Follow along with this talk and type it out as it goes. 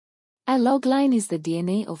A logline is the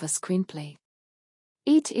DNA of a screenplay.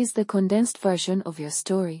 It is the condensed version of your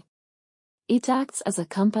story. It acts as a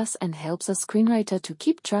compass and helps a screenwriter to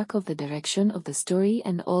keep track of the direction of the story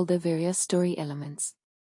and all the various story elements.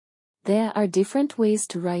 There are different ways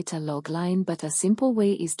to write a logline, but a simple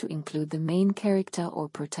way is to include the main character or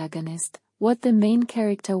protagonist, what the main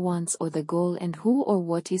character wants or the goal, and who or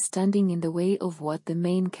what is standing in the way of what the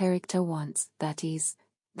main character wants, that is,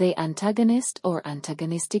 the antagonist or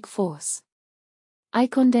antagonistic force. I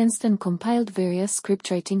condensed and compiled various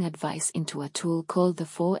scriptwriting advice into a tool called the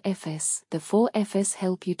 4Fs. The 4Fs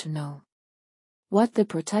help you to know what the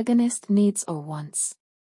protagonist needs or wants,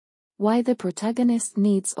 why the protagonist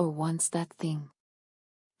needs or wants that thing,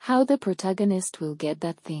 how the protagonist will get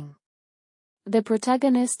that thing. The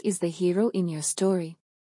protagonist is the hero in your story.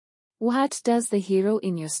 What does the hero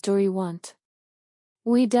in your story want?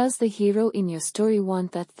 Why does the hero in your story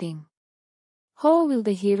want that thing? How will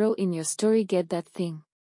the hero in your story get that thing?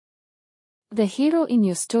 The hero in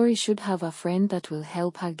your story should have a friend that will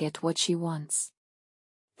help her get what she wants.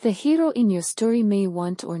 The hero in your story may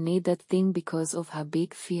want or need that thing because of her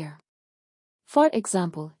big fear. For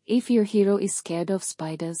example, if your hero is scared of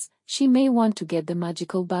spiders, she may want to get the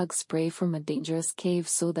magical bug spray from a dangerous cave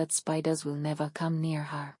so that spiders will never come near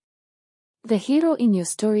her. The hero in your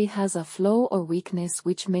story has a flaw or weakness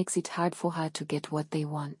which makes it hard for her to get what they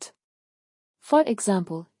want. For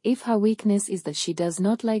example, if her weakness is that she does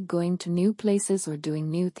not like going to new places or doing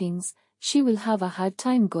new things, she will have a hard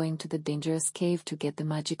time going to the dangerous cave to get the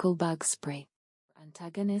magical bug spray.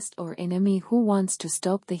 Antagonist or enemy who wants to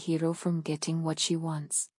stop the hero from getting what she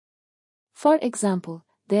wants. For example,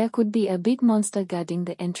 there could be a big monster guarding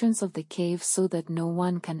the entrance of the cave so that no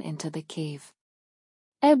one can enter the cave.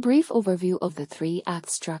 A brief overview of the 3-act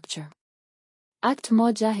structure. Act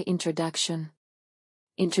Moja, Introduction.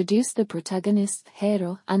 Introduce the protagonist,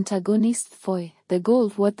 hero, antagonist, foe, the goal,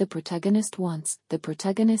 what the protagonist wants, the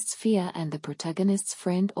protagonist's fear, and the protagonist's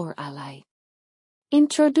friend or ally.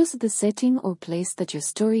 Introduce the setting or place that your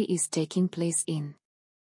story is taking place in.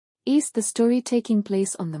 Is the story taking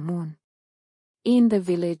place on the moon? In the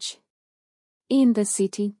village? In the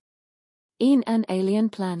city? In an alien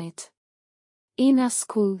planet? In a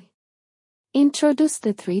school? Introduce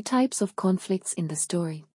the 3 types of conflicts in the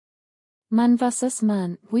story. Man vs.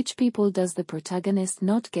 man, which people does the protagonist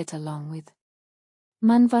not get along with?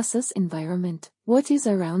 Man vs. environment, what is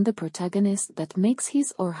around the protagonist that makes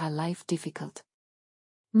his or her life difficult?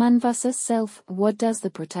 Man vs. self, what does the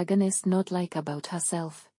protagonist not like about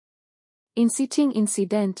herself? Inciting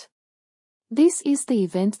incident. This is the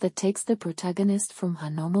event that takes the protagonist from her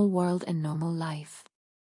normal world and normal life.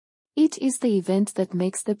 It is the event that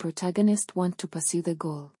makes the protagonist want to pursue the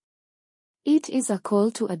goal. It is a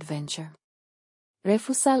call to adventure.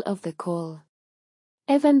 Refusal of the call.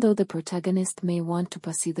 Even though the protagonist may want to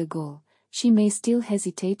pursue the goal, she may still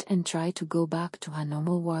hesitate and try to go back to her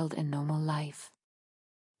normal world and normal life.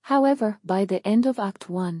 However, by the end of Act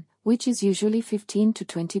 1, which is usually 15 to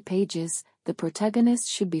 20 pages, the protagonist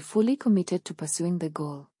should be fully committed to pursuing the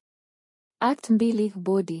goal. Act Mbili,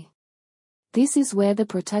 Body. This is where the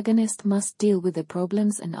protagonist must deal with the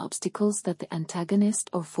problems and obstacles that the antagonist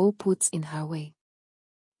or foe puts in her way.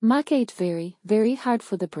 Make it very, very hard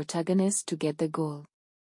for the protagonist to get the goal.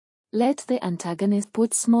 Let the antagonist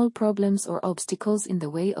put small problems or obstacles in the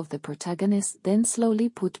way of the protagonist, then slowly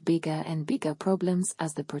put bigger and bigger problems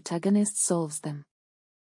as the protagonist solves them.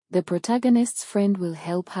 The protagonist's friend will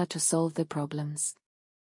help her to solve the problems.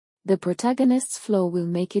 The protagonist's flaw will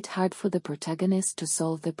make it hard for the protagonist to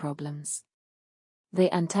solve the problems.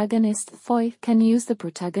 The antagonist, foe, can use the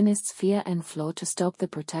protagonist's fear and flaw to stop the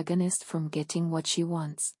protagonist from getting what she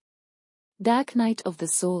wants. Dark Night of the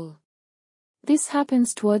Soul. This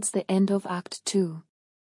happens towards the end of Act 2.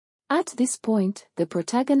 At this point, the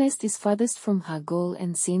protagonist is farthest from her goal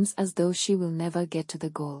and seems as though she will never get to the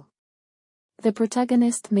goal. The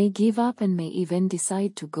protagonist may give up and may even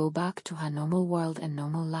decide to go back to her normal world and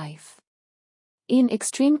normal life. In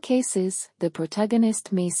extreme cases, the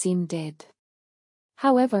protagonist may seem dead.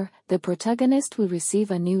 However, the protagonist will receive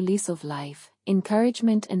a new lease of life,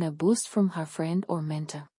 encouragement and a boost from her friend or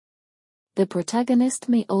mentor. The protagonist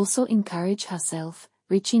may also encourage herself,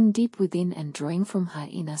 reaching deep within and drawing from her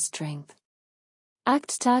inner strength.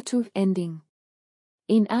 Act 2, Ending.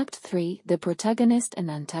 In Act 3, the protagonist and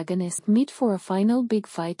antagonist meet for a final big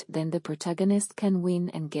fight, then the protagonist can win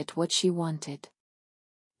and get what she wanted.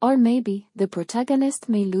 Or maybe, the protagonist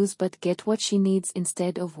may lose but get what she needs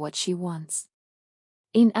instead of what she wants.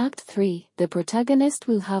 In Act 3, the protagonist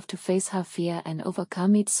will have to face her fear and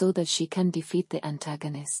overcome it so that she can defeat the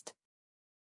antagonist.